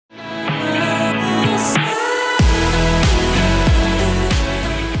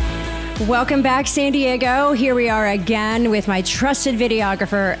Welcome back, San Diego. Here we are again with my trusted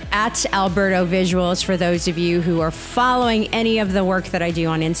videographer at Alberto Visuals. For those of you who are following any of the work that I do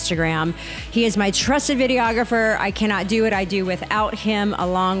on Instagram, he is my trusted videographer. I cannot do what I do without him,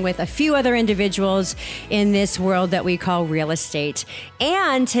 along with a few other individuals in this world that we call real estate.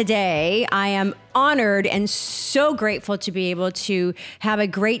 And today I am honored and so grateful to be able to have a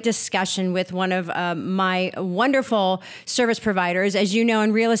great discussion with one of my wonderful service providers. As you know,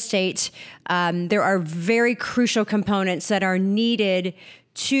 in real estate, there are very crucial components that are needed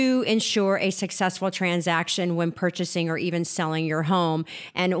to ensure a successful transaction when purchasing or even selling your home.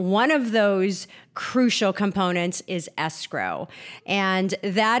 And one of those crucial components is escrow. And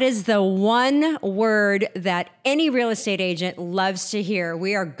that is the one word that any real estate agent loves to hear.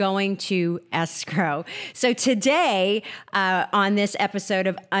 We are going to escrow. So today, on this episode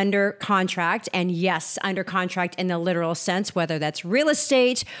of Under Contract, and yes, under contract in the literal sense, whether that's real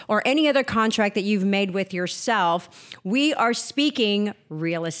estate or any other contract that you've made with yourself, we are speaking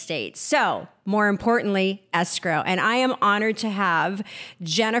real estate. So more importantly, escrow. And I am honored to have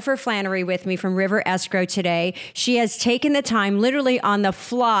Jennifer Flannery with me from River Escrow today. She has taken the time literally on the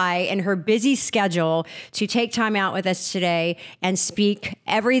fly in her busy schedule to take time out with us today and speak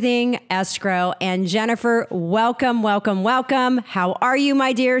everything escrow. And Jennifer, welcome, welcome, welcome. How are you,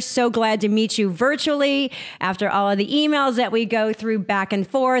 my dear? So glad to meet you virtually after all of the emails that we go through back and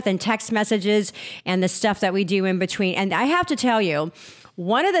forth and text messages and the stuff that we do in between. And I have to tell you,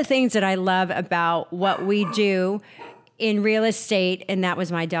 one of the things that I love about what we do in real estate, and that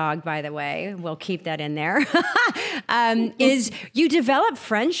was my dog, by the way, we'll keep that in there, is you develop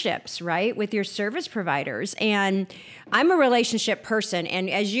friendships, right, with your service providers. And I'm a relationship person. And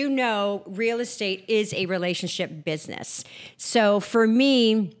as you know, real estate is a relationship business. So for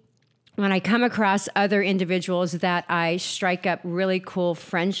me, when I come across other individuals that I strike up really cool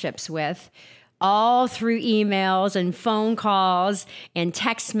friendships with, all through emails and phone calls and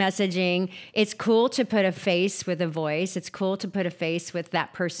text messaging, it's cool to put a face with a voice. It's cool to put a face with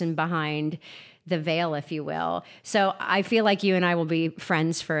that person behind the veil, if you will. So I feel like you and I will be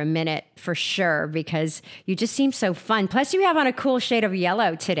friends for a minute for sure, because you just seem so fun. Plus you have on a cool shade of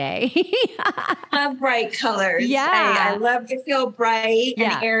yellow today. Bright colors. Yeah. I love to feel bright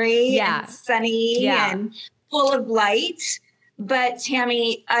and airy and sunny and full of light. But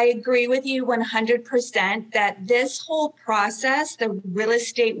Tammy, I agree with you 100% that this whole process, the real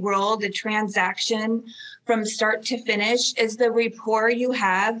estate world, the transaction from start to finish, is the rapport you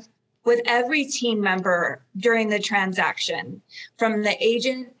have with every team member during the transaction, from the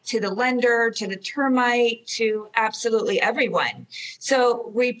agent to the lender to the termite to absolutely everyone.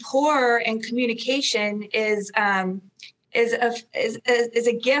 So rapport and communication is a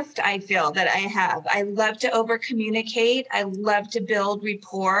gift I feel that I have. I love to over communicate. I love to build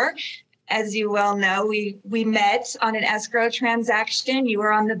rapport. As you well know, we met on an escrow transaction. You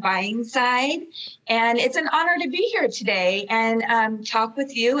were on the buying side, and it's an honor to be here today and talk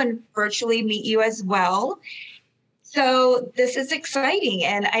with you and virtually meet you as well. So this is exciting,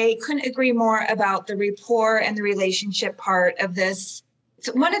 and I couldn't agree more about the rapport and the relationship part of this. It's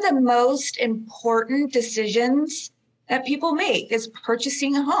one of the most important decisions that people make is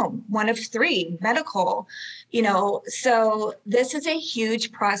purchasing a home, one of three, medical, so this is a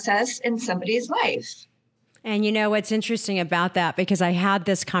huge process in somebody's life. And you know what's interesting about that, because I had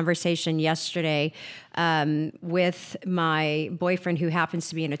this conversation yesterday with my boyfriend, who happens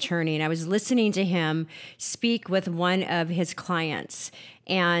to be an attorney, and I was listening to him speak with one of his clients.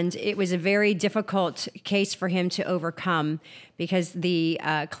 And it was a very difficult case for him to overcome, because the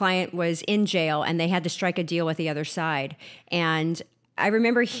client was in jail and they had to strike a deal with the other side. And I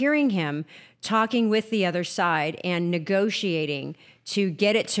remember hearing him talking with the other side and negotiating to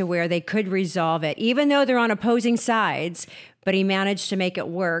get it to where they could resolve it, even though they're on opposing sides. But he managed to make it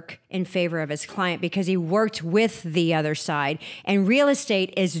work in favor of his client because he worked with the other side. And real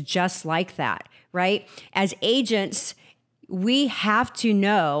estate is just like that, right? As agents, we have to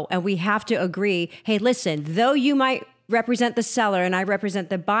know and we have to agree, hey, listen, though you might represent the seller and I represent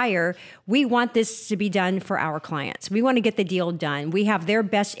the buyer, we want this to be done for our clients. We want to get the deal done. We have their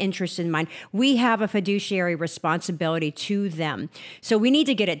best interest in mind. We have a fiduciary responsibility to them. So we need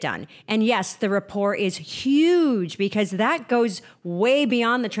to get it done. And yes, the rapport is huge, because that goes way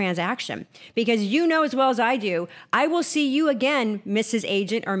beyond the transaction. Because you know as well as I do, I will see you again, Mrs.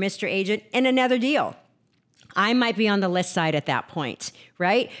 Agent or Mr. Agent, in another deal. I might be on the list side at that point,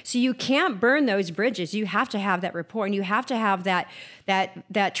 right? So you can't burn those bridges. You have to have that rapport, and you have to have that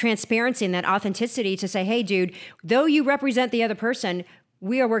transparency and that authenticity to say, hey, dude, though you represent the other person,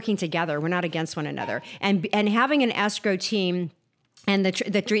 we are working together. We're not against one another. And having an escrow team And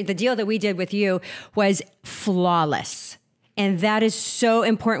the deal that we did with you was flawless. And that is so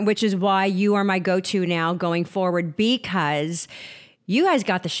important, which is why you are my go-to now going forward, because you guys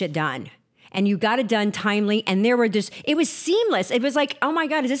got the shit done. And you got it done timely. And it was seamless. It was like, oh my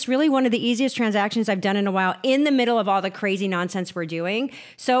God, is this really one of the easiest transactions I've done in a while in the middle of all the crazy nonsense we're doing?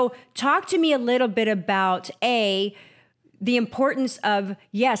 So talk to me a little bit about the importance of,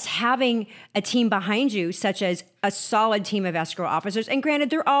 yes, having a team behind you, such as a solid team of escrow officers. And granted,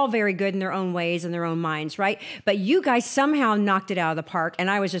 they're all very good in their own ways and their own minds, right? But you guys somehow knocked it out of the park. And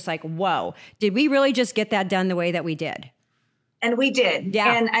I was just like, whoa, did we really just get that done the way that we did? And we did.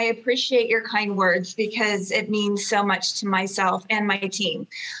 Yeah. And I appreciate your kind words because it means so much to myself and my team.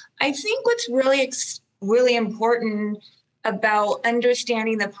 I think what's really important about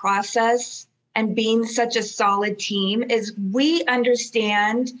understanding the process and being such a solid team is we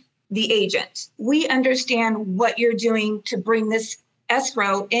understand the agent. We understand what you're doing to bring this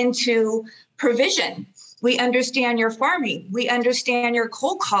escrow into provision. We understand your farming. We understand your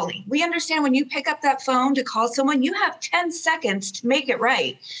cold calling. We understand when you pick up that phone to call someone, you have 10 seconds to make it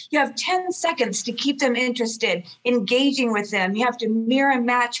right. You have 10 seconds to keep them interested, engaging with them. You have to mirror and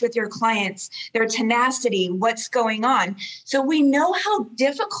match with your clients, their tenacity, what's going on. So we know how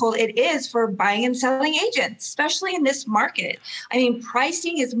difficult it is for buying and selling agents, especially in this market. I mean,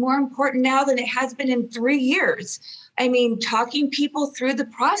 pricing is more important now than it has been in 3 years. I mean, talking people through the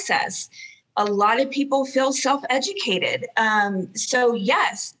process. A lot of people feel self-educated. So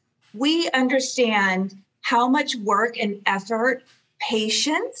yes, we understand how much work and effort,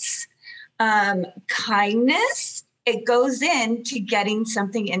 patience, kindness, it goes into getting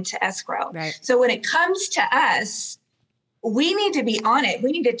something into escrow. Right. So when it comes to us, we need to be on it.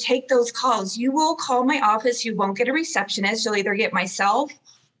 We need to take those calls. You will call my office. You won't get a receptionist. You'll either get myself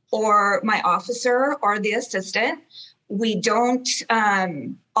or my officer or the assistant. We don't,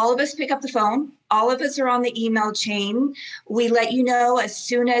 all of us pick up the phone. All of us are on the email chain. We let you know as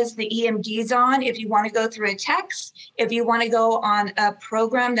soon as the EMD's on, if you want to go through a text, if you want to go on a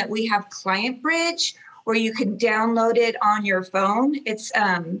program that we have, Client Bridge, where you can download it on your phone. It's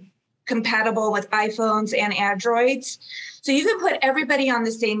compatible with iPhones and Androids. So you can put everybody on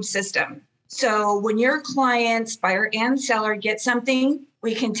the same system. So when your clients, buyer and seller, get something,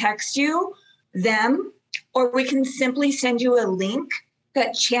 we can text you, them, or we can simply send you a link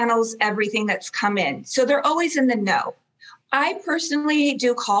that channels everything that's come in. So they're always in the know. I personally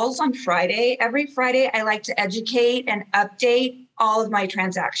do calls on Friday. Every Friday, I like to educate and update all of my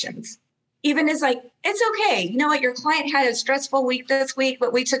transactions. Even as like, it's okay. You know what? Your client had a stressful week this week,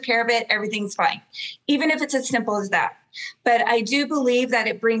 but we took care of it. Everything's fine. Even if it's as simple as that. But I do believe that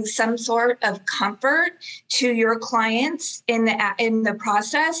it brings some sort of comfort to your clients in the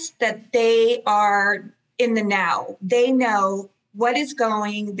process, that they are in the now. They know what is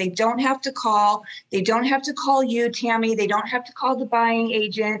going. They don't have to call. They don't have to call you, Tammy. They don't have to call the buying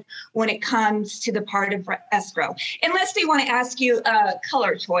agent when it comes to the part of escrow, unless they want to ask you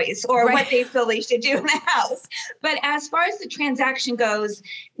color choice or right. what they feel they should do in the house. But as far as the transaction goes,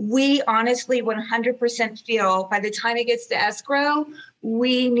 we honestly 100% feel by the time it gets to escrow,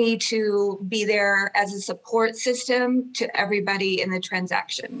 we need to be there as a support system to everybody in the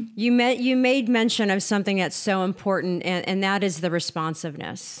transaction. You made mention of something that's so important, and that is the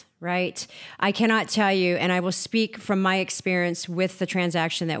responsiveness, right? I cannot tell you, and I will speak from my experience with the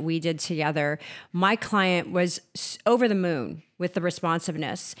transaction that we did together. My client was over the moon with the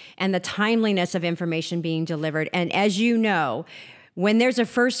responsiveness and the timeliness of information being delivered. And as you know, when there's a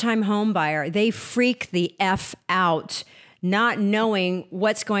first-time home buyer, they freak the F out, not knowing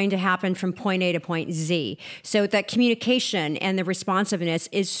what's going to happen from point A to point Z. So that communication and the responsiveness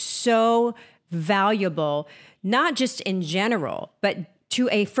is so valuable, not just in general, but to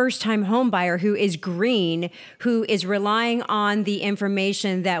a first-time home buyer who is green, who is relying on the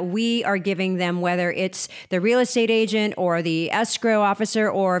information that we are giving them, whether it's the real estate agent or the escrow officer,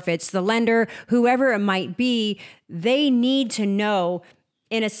 or if it's the lender, whoever it might be. They need to know,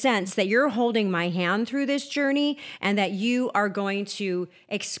 in a sense, that you're holding my hand through this journey and that you are going to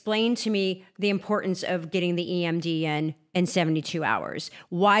explain to me the importance of getting the EMD in 72 hours.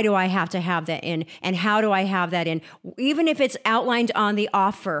 Why do I have to have that in? And how do I have that in? Even if it's outlined on the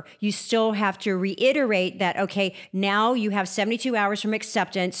offer, you still have to reiterate that, okay, now you have 72 hours from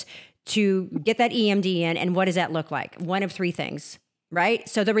acceptance to get that EMD in. And what does that look like? One of three things. Right?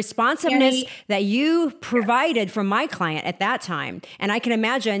 So the responsiveness that you provided from my client at that time, and I can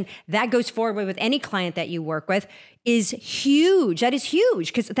imagine that goes forward with any client that you work with, is huge. That is huge,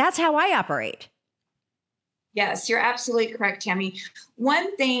 because that's how I operate. Yes, you're absolutely correct, Tammy.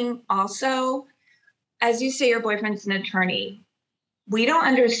 One thing also, as you say, your boyfriend's an attorney. we don't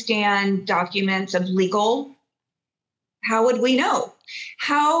understand documents of legal. How would we know?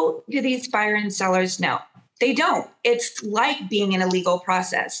 How do these buyer and sellers know? They don't. It's like being in a legal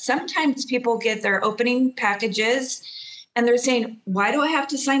process. Sometimes people get their opening packages and they're saying, why do I have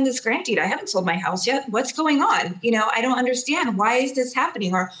to sign this grant deed? I haven't sold my house yet. What's going on? I don't understand. Why is this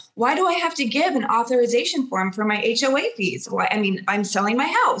happening? Or why do I have to give an authorization form for my HOA fees? I'm selling my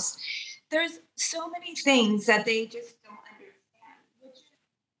house. There's so many things that they just don't understand, which is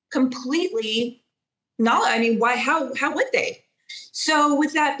completely why, how would they? So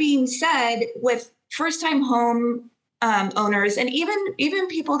with that being said, with first-time home owners, and even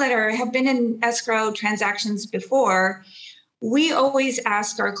people that have been in escrow transactions before, we always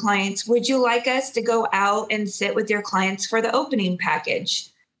ask our clients, would you like us to go out and sit with your clients for the opening package?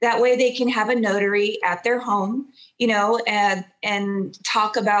 That way they can have a notary at their home, and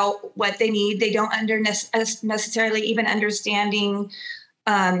talk about what they need. They don't necessarily even understanding,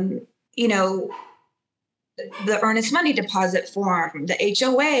 the earnest money deposit form, the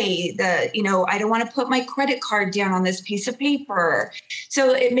HOA, I don't want to put my credit card down on this piece of paper.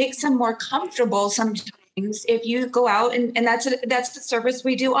 So it makes them more comfortable sometimes if you go out, and that's the service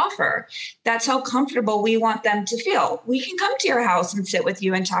we do offer. That's how comfortable we want them to feel. We can come to your house and sit with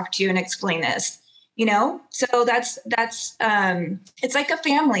you and talk to you and explain this. So that's it's like a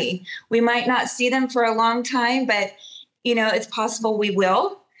family. We might not see them for a long time, but it's possible we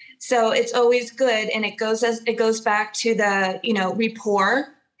will. So it's always good. And it goes back to the, rapport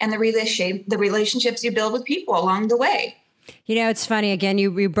and the relationships you build with people along the way. It's funny. Again,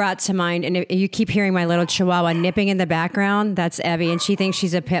 you brought to mind, and you keep hearing my little chihuahua nipping in the background. That's Evie, and she thinks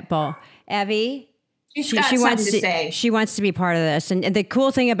she's a pit bull. Evie? She wants to say. She wants to be part of this. And the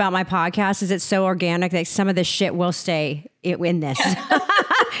cool thing about my podcast is it's so organic that some of this shit will stay in this.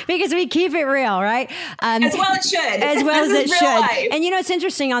 Because we keep it real, right? As well it should. As well as it should. Life. And it's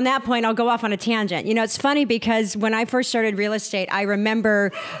interesting on that point, I'll go off on a tangent. It's funny because when I first started real estate, I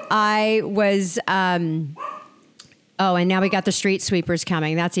remember I was, and now we got the street sweepers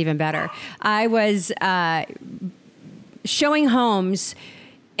coming. That's even better. I was showing homes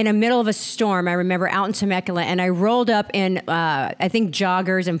in the middle of a storm, I remember, out in Temecula, and I rolled up in, I think,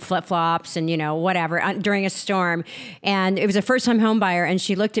 joggers and flip-flops and, whatever, during a storm. And it was a first-time home buyer, and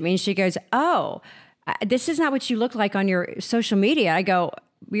she looked at me and she goes, oh, this is not what you look like on your social media. I go,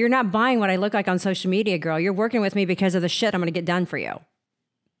 you're not buying what I look like on social media, girl. You're working with me because of the shit I'm going to get done for you.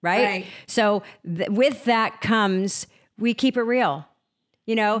 Right? So with that comes, we keep it real.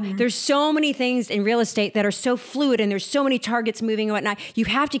 There's so many things in real estate that are so fluid, and there's so many targets moving and whatnot. You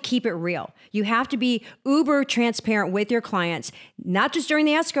have to keep it real. You have to be uber transparent with your clients, not just during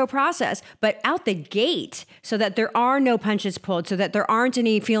the escrow process, but out the gate, so that there are no punches pulled, so that there aren't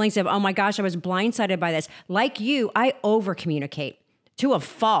any feelings of, oh my gosh, I was blindsided by this. Like you, I over communicate to a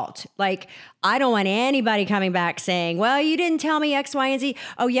fault. Like, I don't want anybody coming back saying, well, you didn't tell me X, Y, and Z.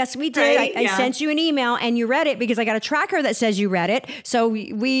 Oh, yes, we did. Right? I sent you an email and you read it because I got a tracker that says you read it. So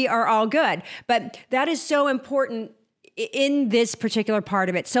we are all good. But that is so important in this particular part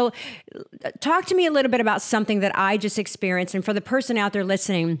of it. So talk to me a little bit about something that I just experienced. And for the person out there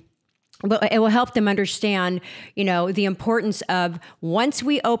listening, it will help them understand, the importance of, once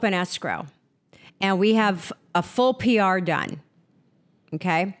we open escrow and we have a full PR done,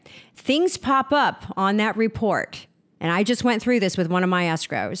 okay, things pop up on that report. And I just went through this with one of my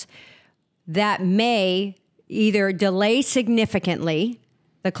escrows that may either delay significantly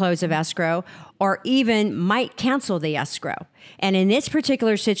the close of escrow or even might cancel the escrow. And in this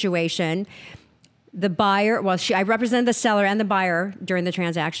particular situation, the buyer, I represented the seller and the buyer during the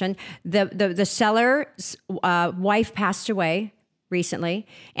transaction. The seller's wife passed away recently,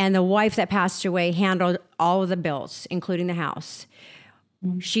 and the wife that passed away handled all of the bills, including the house.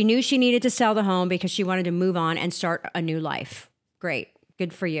 She knew she needed to sell the home because she wanted to move on and start a new life. Great.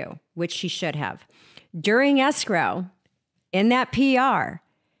 Good for you, which she should have. During escrow, in that PR,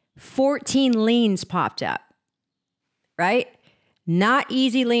 14 liens popped up, right? Not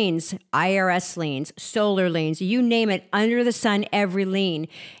easy liens, IRS liens, solar liens, you name it, under the sun, every lien.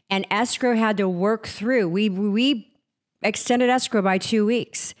 And escrow had to work through. We extended escrow by 2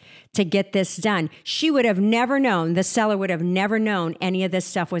 weeks to get this done. She would have never known, the seller would have never known any of this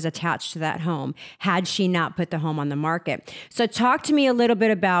stuff was attached to that home had she not put the home on the market. So talk to me a little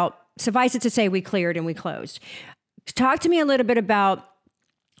bit about, suffice it to say, we cleared and we closed. Talk to me a little bit about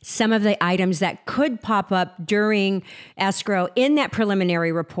some of the items that could pop up during escrow in that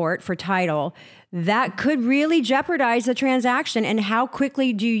preliminary report for title that could really jeopardize the transaction. And how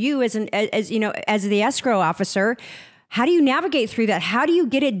quickly do you, as the escrow officer, How do you navigate through that? How do you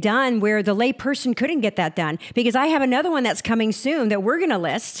get it done where the lay person couldn't get that done? Because I have another one that's coming soon that we're going to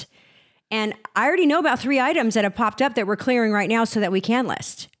list. And I already know about 3 items that have popped up that we're clearing right now so that we can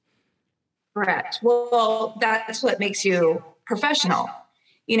list. Correct. Well, that's what makes you professional.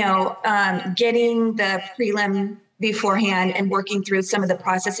 Getting the prelim beforehand and working through some of the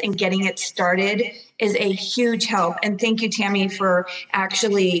process and getting it started is a huge help. And thank you, Tammy, for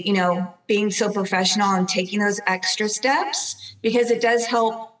actually, being so professional and taking those extra steps, because it does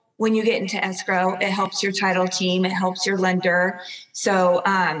help when you get into escrow. It helps your title team. It helps your lender. So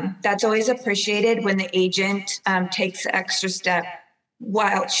that's always appreciated when the agent takes the extra step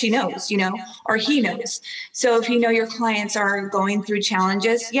while she knows, or he knows. So if your clients are going through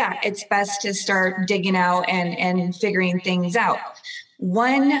challenges, it's best to start digging out and figuring things out.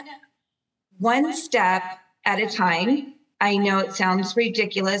 One step at a time. I know it sounds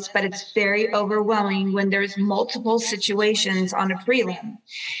ridiculous, but it's very overwhelming when there's multiple situations on a prelim.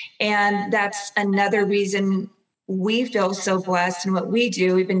 And that's another reason we feel so blessed in what we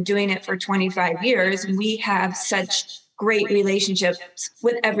do. We've been doing it for 25 years. And we have such great relationships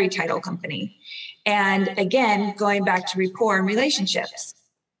with every title company. And again, going back to rapport and relationships,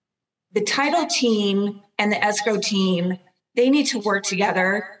 the title team and the escrow team, they need to work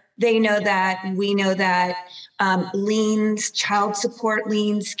together. They know that, we know that. Liens, child support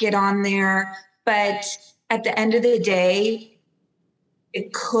liens get on there. But at the end of the day,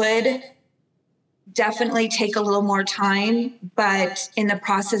 it could definitely take a little more time. But in the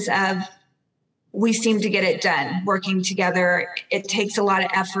process of, we seem to get it done working together. It takes a lot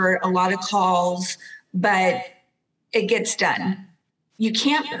of effort, a lot of calls, but it gets done. You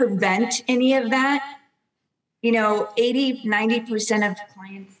can't prevent any of that. 80, 90% of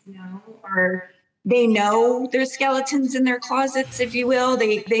clients they know there's skeletons in their closets, if you will.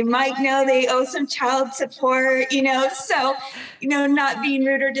 They might know they owe some child support, so, not being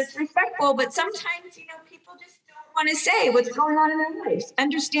rude or disrespectful, but sometimes, people just don't want to say what's going on in their lives,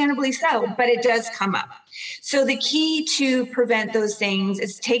 understandably so, but it does come up. So the key to prevent those things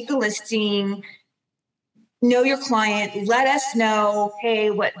is take the listing, know your client, let us know, hey,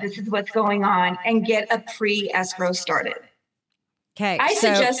 this is what's going on, and get a pre-escrow started. Okay. I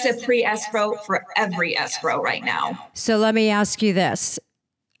suggest a pre-escrow for every escrow right now. So let me ask you this.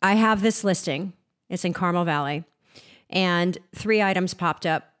 I have this listing. It's in Carmel Valley, and 3 items popped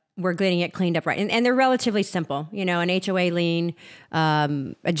up. We're getting it cleaned up right. And they're relatively simple, an HOA lien,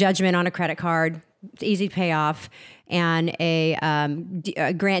 a judgment on a credit card, it's easy to pay off, and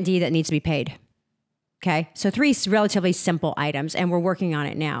a grant deed that needs to be paid. Okay. So 3 relatively simple items, and we're working on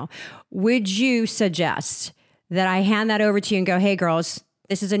it now. Would you suggest that I hand that over to you and go, hey girls,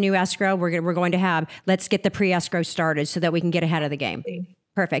 this is a new escrow we're going to have. Let's get the pre-escrow started so that we can get ahead of the game.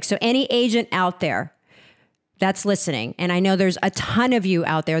 Perfect. So any agent out there that's listening, and I know there's a ton of you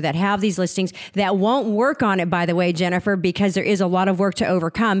out there that have these listings that won't work on it, by the way, Jennifer, because there is a lot of work to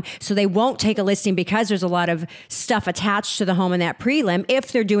overcome. So they won't take a listing because there's a lot of stuff attached to the home in that prelim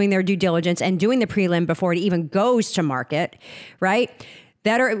if they're doing their due diligence and doing the prelim before it even goes to market, right?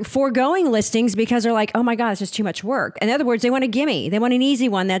 That are foregoing listings because they're like, oh my God, it's just too much work. In other words, they want a gimme. They want an easy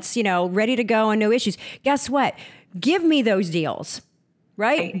one that's, ready to go and no issues. Guess what? Give me those deals,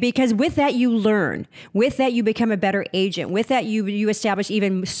 right? Because with that, you learn. With that, you become a better agent. With that, you establish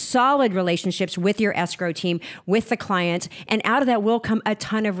even solid relationships with your escrow team, with the client. And out of that will come a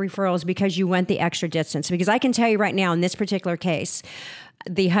ton of referrals because you went the extra distance. Because I can tell you right now, in this particular case,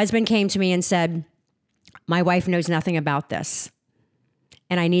 the husband came to me and said, my wife knows nothing about this,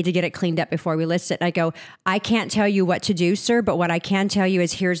 and I need to get it cleaned up before we list it. I go, I can't tell you what to do, sir, but what I can tell you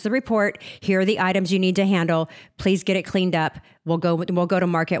is here's the report. Here are the items you need to handle. Please get it cleaned up. We'll go to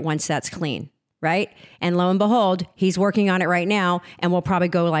market once that's clean, right? And lo and behold, he's working on it right now, and we'll probably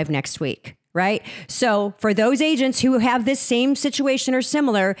go live next week, right? So for those agents who have this same situation or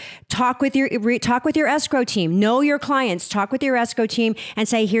similar, talk with your escrow team. Know your clients. Talk with your escrow team and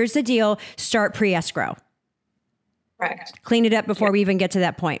say, here's the deal. Start pre-escrow. Correct. Clean it up before we even get to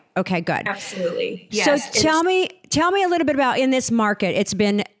that point. Okay, good. Absolutely. Yes. So tell me a little bit about in this market. It's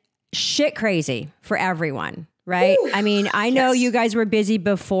been shit crazy for everyone, right? Ooh, I mean, I know you guys were busy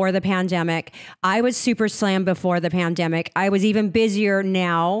before the pandemic. I was super slammed before the pandemic. I was even busier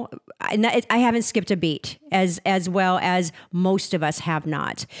now. I haven't skipped a beat as well as most of us have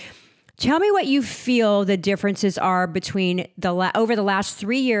not. Tell me what you feel the differences are between over the last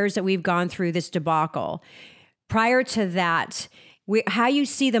 3 years that we've gone through this debacle. Prior to that, how you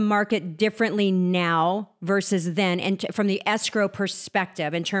see the market differently now versus then, and from the escrow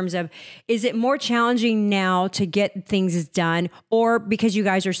perspective, in terms of, is it more challenging now to get things done, or because you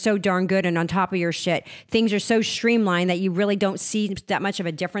guys are so darn good and on top of your shit, things are so streamlined that you really don't see that much of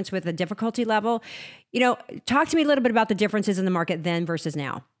a difference with the difficulty level? Talk to me a little bit about the differences in the market then versus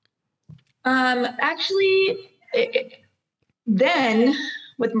now. Then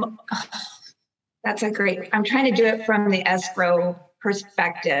with, that's a great, I'm trying to do it from the escrow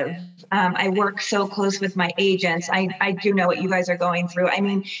perspective. I work so close with my agents. I do know what you guys are going through. I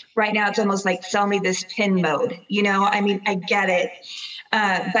mean, right now it's almost like sell me this pin mode, I get it.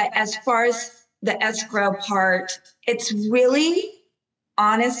 But as far as the escrow part, it's really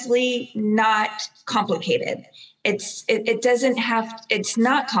honestly not complicated. It's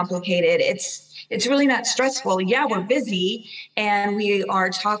not complicated. It's really not stressful. Yeah, we're busy and we are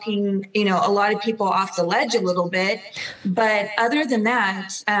talking, a lot of people off the ledge a little bit, but other than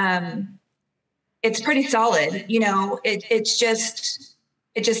that, it's pretty solid. It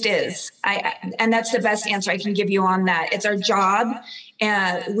just is. And that's the best answer I can give you on that. It's our job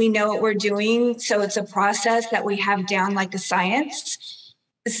and we know what we're doing. So it's a process that we have down like a science.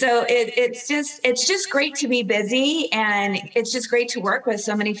 So it's just great to be busy, and it's just great to work with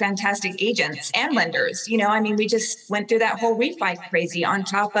so many fantastic agents and lenders. We just went through that whole refi crazy on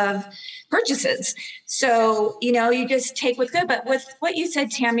top of purchases. So, you just take what's good. But with what you said,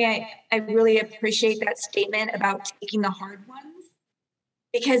 Tammy, I really appreciate that statement about taking the hard ones,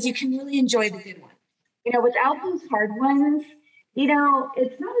 because you can really enjoy the good ones. Without those hard ones,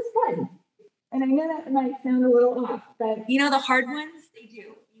 it's not as fun. And I know that might sound a little off, but the hard ones, they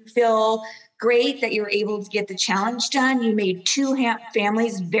do. You feel great that you were able to get the challenge done. You made two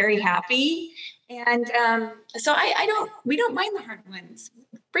families very happy. And so we don't mind the hard ones.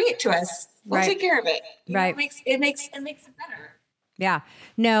 Bring it to us. We'll take care of it. Right. It makes it better. Yeah,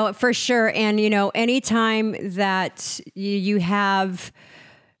 no, for sure. And, anytime that you have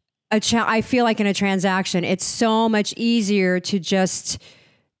I feel like in a transaction, it's so much easier to just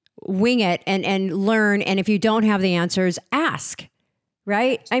wing it and learn. And if you don't have the answers, ask,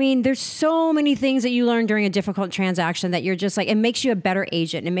 right? There's so many things that you learn during a difficult transaction that you're just like, it makes you a better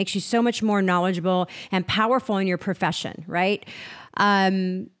agent. It makes you so much more knowledgeable and powerful in your profession, right?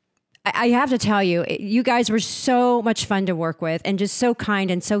 I have to tell you, you guys were so much fun to work with and just so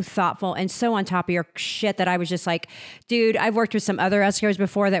kind and so thoughtful and so on top of your shit that I was just like, dude, I've worked with some other escrows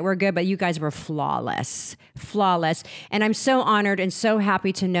before that were good, but you guys were flawless. And I'm so honored and so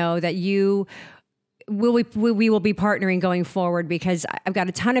happy to know that we will be partnering going forward, because I've got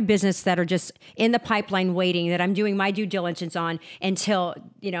a ton of business that are just in the pipeline waiting, that I'm doing my due diligence on until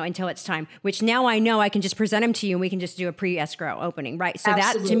it's time, which now I know I can just present them to you and we can just do a pre-escrow opening, right? So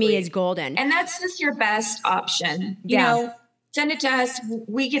Absolutely. That to me is golden. And that's just your best option. You know, send it to us.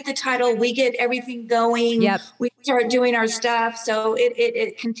 We get the title, we get everything going. Yep. We start doing our stuff. So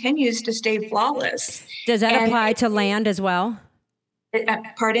it continues to stay flawless. Does that apply to land as well?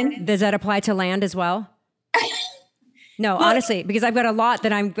 Pardon? Does that apply to land as well? No, well, honestly, because I've got a lot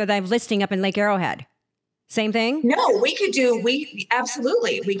that I'm listing up in Lake Arrowhead. Same thing? No,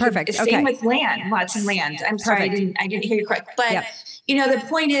 absolutely. Perfect. Same with land, lots of land. I'm sorry, I didn't hear you correct. But, the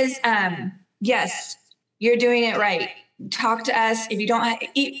point is, yes, you're doing it right. Talk to us. If you don't,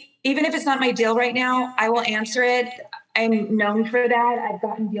 even if it's not my deal right now, I will answer it. I'm known for that. I've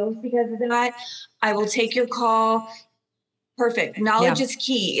gotten deals because of that. I will take your call. Perfect. Knowledge is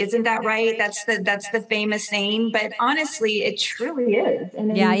key. Isn't that right? That's the famous saying, but honestly, it truly is.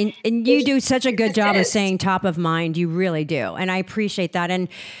 And and you do such a good job of saying top of mind. You really do. And I appreciate that. And,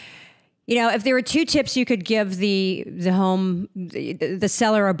 if there were two tips you could give the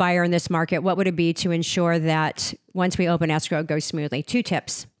seller or buyer in this market, what would it be to ensure that once we open escrow, it goes smoothly? 2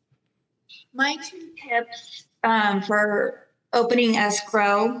 tips. My 2 tips for opening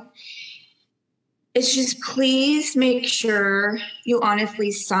escrow is just please make sure you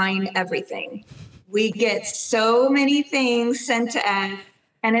honestly sign everything. We get so many things sent to us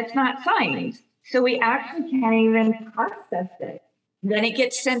and it's not signed. So we actually can't even process it. Then it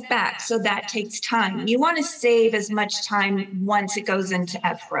gets sent back. So that takes time. You want to save as much time once it goes into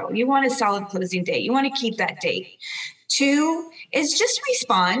escrow. You want a solid closing date. You want to keep that date. 2 is just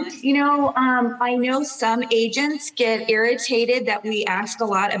respond. I know some agents get irritated that we ask a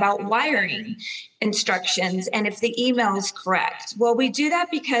lot about wiring instructions and if the email is correct. Well, we do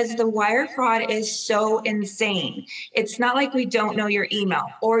that because the wire fraud is so insane. It's not like we don't know your email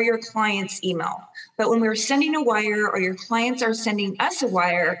or your client's email. But when we're sending a wire or your clients are sending us a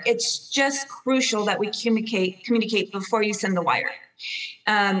wire, it's just crucial that we communicate before you send the wire.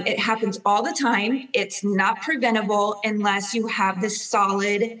 It happens all the time. It's not preventable unless you have this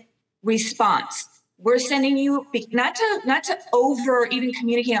solid response. We're sending you not to over even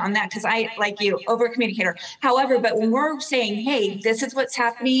communicate on that, because I, like you, over communicator. However, but when we're saying, hey, this is what's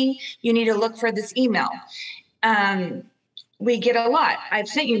happening, you need to look for this email. We get a lot. I've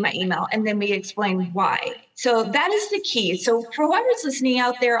sent you my email, and then we explain why. So that is the key. So for whoever's listening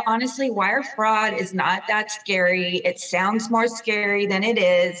out there, honestly, wire fraud is not that scary. It sounds more scary than it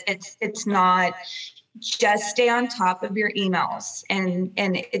is. It's not. Just stay on top of your emails, and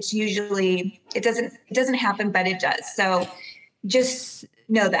it's usually, it doesn't happen, but it does. So just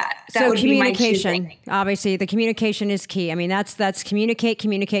know that. That would communication, be my obviously the communication is key. I mean, that's communicate.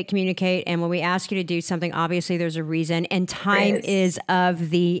 And when we ask you to do something, obviously there's a reason, and time is of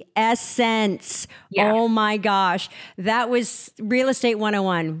the essence. Yeah. Oh my gosh. That was real estate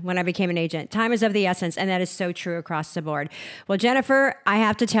 101 when I became an agent. Time is of the essence. And that is so true across the board. Well, Jennifer, I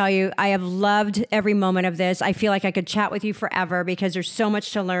have to tell you, I have loved every moment of this. I feel like I could chat with you forever because there's so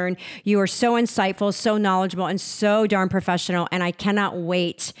much to learn. You are so insightful, so knowledgeable, and so darn professional. And I cannot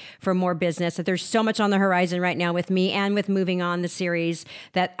wait for more business. That there's so much on the horizon right now with me and with Moving On, the series,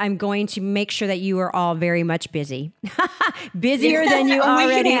 that I'm going to make sure that you are all very much busy. Busier than you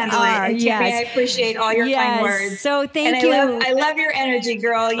already are. Yes. Tammy, I appreciate all your kind words. So thank you. I love your energy,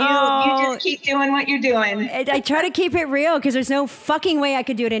 girl. You just keep doing what you're doing. I try to keep it real because there's no fucking way I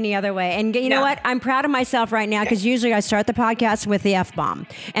could do it any other way. And you know what? I'm proud of myself right now because usually I start the podcast with the F-bomb.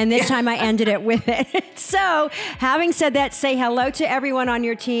 And this time I ended it with it. So having said that, say hello to everyone on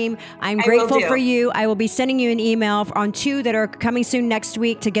your team. I'm grateful for you. I will be sending you an email on 2 that are coming soon next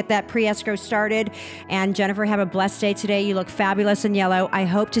week to get that pre-escrow started. And Jennifer, have a blessed day today. You look fabulous in yellow. I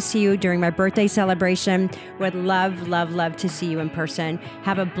hope to see you during my birthday celebration. Would love, love, love to see you in person.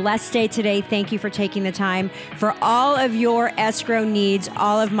 Have a blessed day today. Thank you for taking the time. For all of your escrow needs,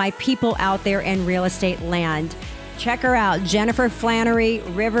 all of my people out there in real estate land, check her out. Jennifer Flannery,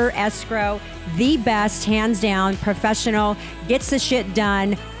 River Escrow, the best, hands down, professional, gets the shit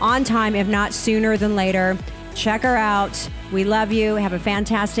done on time, if not sooner than later. Check her out. We love you. Have a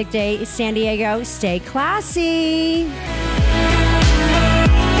fantastic day. San Diego, stay classy.